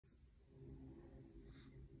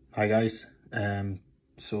Hi guys,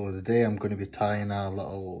 so today I'm going to be tying a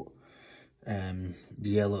little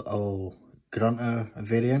yellow grunter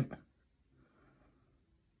variant.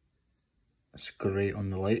 It's great on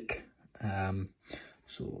the lake. I'll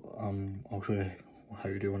show you how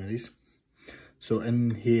to do one of these. So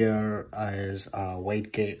in here is a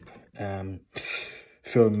wide gape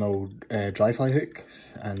full mill dry fly hook,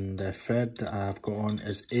 and the thread that I've got on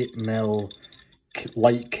is 8mm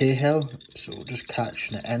light K-Hell, so just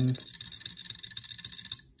catching it in,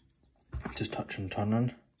 just touching and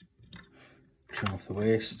turning, trim off the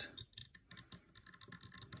waist,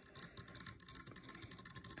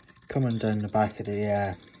 coming down the back of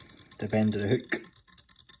the bend of the hook,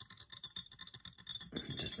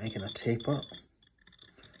 just making a taper,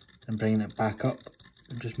 and bringing it back up,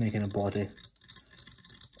 and just making a body.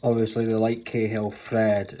 Obviously the light K-Hell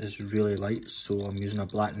thread is really light, so I'm using a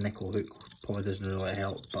black nickel hook. Probably doesn't really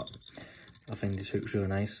help, but I find these hooks really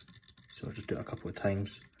nice, so I'll just do it a couple of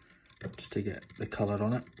times just to get the colour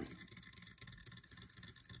on it.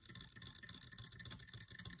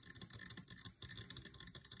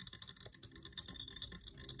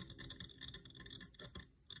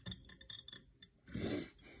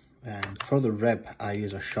 For the rib, I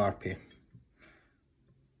use a Sharpie.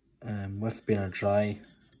 With being a dry,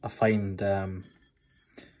 I find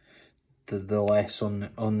the less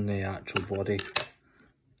on the actual body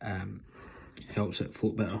helps it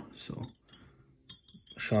float better. So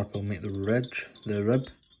Sharpie will make the rib,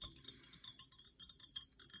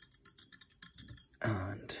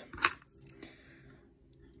 and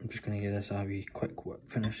I'm just going to give this a wee quick whip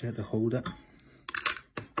finish here to hold it.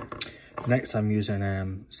 Next I'm using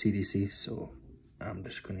CDC, so I'm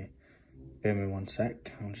just going to, bear me one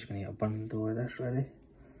sec, I'm just going to get a bundle of this ready.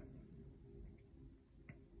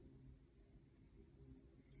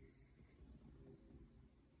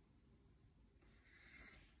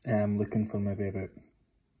 I'm looking for maybe about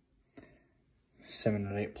 7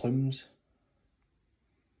 or 8 plumes.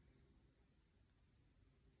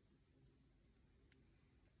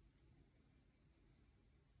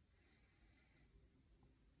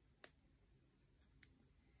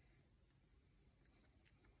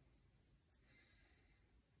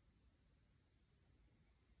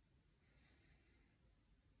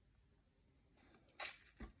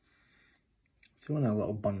 So I want a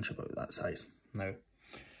little bunch about that size. Now,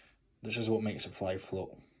 this is what makes a fly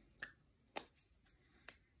float.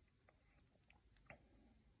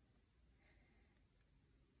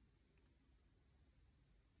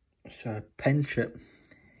 So I pinch it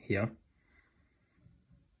here.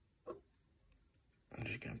 I'm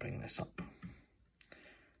just going to bring this up.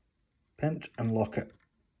 Pinch and lock it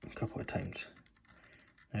a couple of times.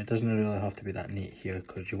 Now it doesn't really have to be that neat here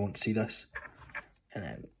because you won't see this. And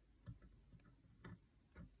then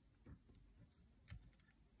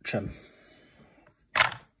trim.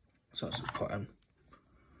 So that's cut in.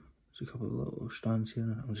 There's a couple of little strands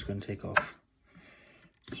here I'm just going to take off.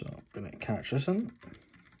 So I'm going to catch this in.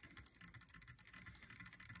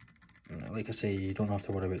 And like I say, you don't have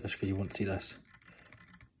to worry about this because you won't see this.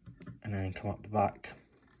 And then come up the back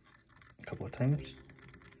a couple of times.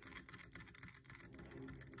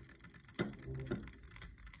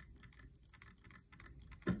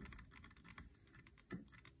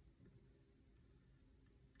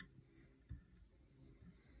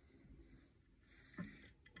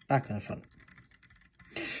 Back and the front.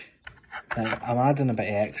 Now, I'm adding a bit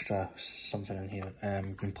of extra something in here.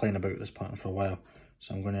 I've been playing about with this pattern for a while,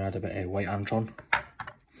 so I'm going to add a bit of white antron.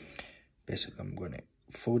 Basically, I'm going to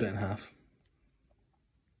fold it in half,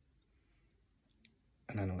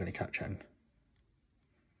 and then I'm going to catch it in.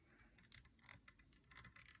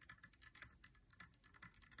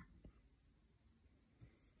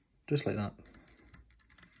 Just like that.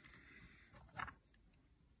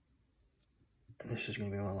 And this is going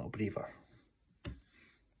to be my little breather.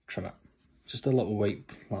 Trim it. Just a little white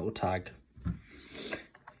little tag.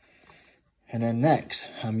 And then next,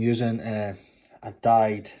 I'm using a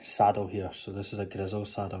dyed saddle here. So this is a grizzle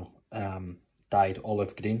saddle, dyed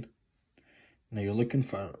olive green. Now you're looking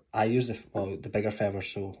for, I use the bigger feathers,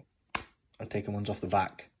 so I'm taking ones off the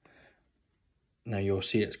back. Now you'll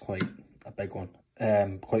see it's quite a big one,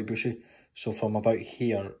 quite bushy. So from about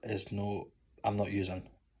here is I'm not using.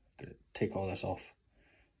 I'm gonna take all this off.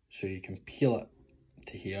 So you can peel it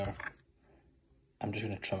to here. I'm just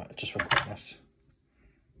going to trim it just for quickness.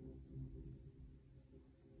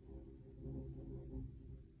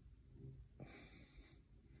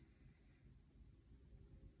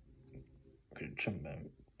 I'm going to trim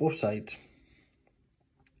both sides.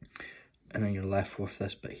 And then you're left with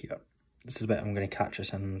this bit here. This is the bit I'm going to catch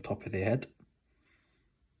this in on top of the head.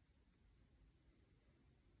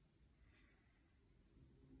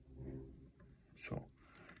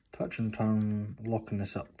 touch and turn, locking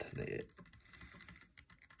this up to the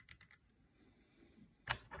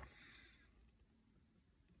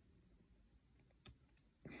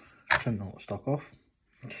trim the whole stock off,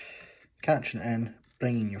 catching it in,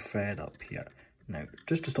 bringing your thread up here. Now,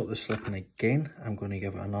 just to stop this slipping again, I'm going to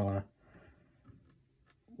give it another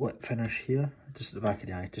wet finish here, just at the back of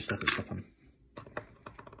the eye, to stop it slipping.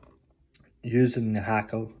 Using the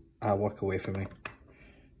hackle, I work away from me,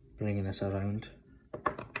 bringing this around.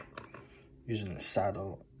 Using the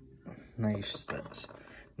saddle, nice bits.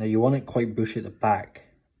 Now you want it quite bushy at the back,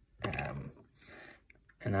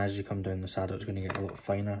 and as you come down the saddle it's going to get a lot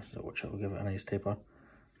finer, so watch it, will give it a nice taper.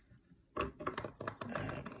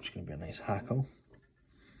 It's going to be a nice hackle.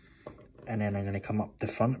 And then I'm going to come up the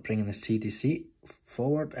front, bringing the CDC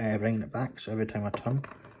forward, bringing it back, so every time I turn,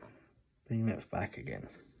 bringing it back again.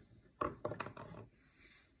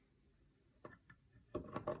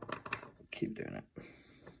 Keep doing it.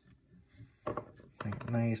 Bring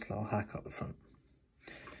a nice little hack up the front.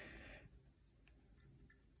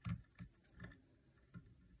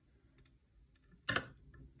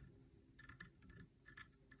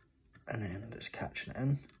 And then just catching it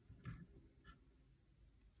in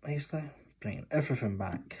nicely, bringing everything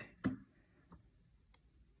back,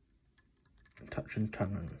 touch and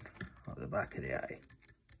turning up the back of the eye.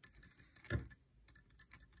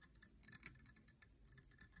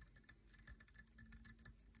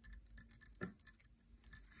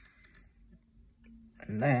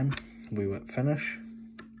 And then we will finish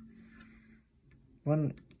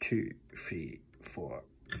 1, 2, 3, 4,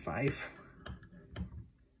 5.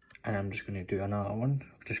 And I'm just going to do another one,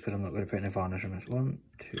 just because I'm not going to put any varnish on this. 1,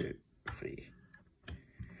 2, 3.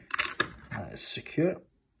 That is secure.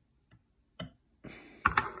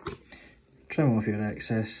 Trim off your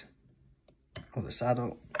excess of the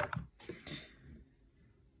saddle.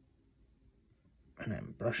 And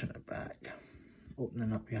then brushing it back,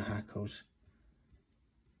 opening up your hackles.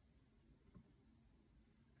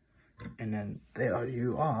 And then there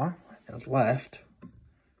you are, it's left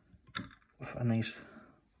with a nice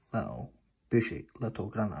little bushy little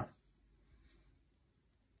grunter.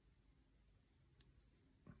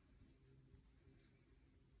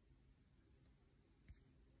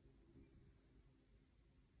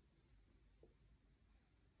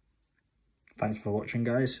 Thanks for watching,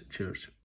 guys. Cheers.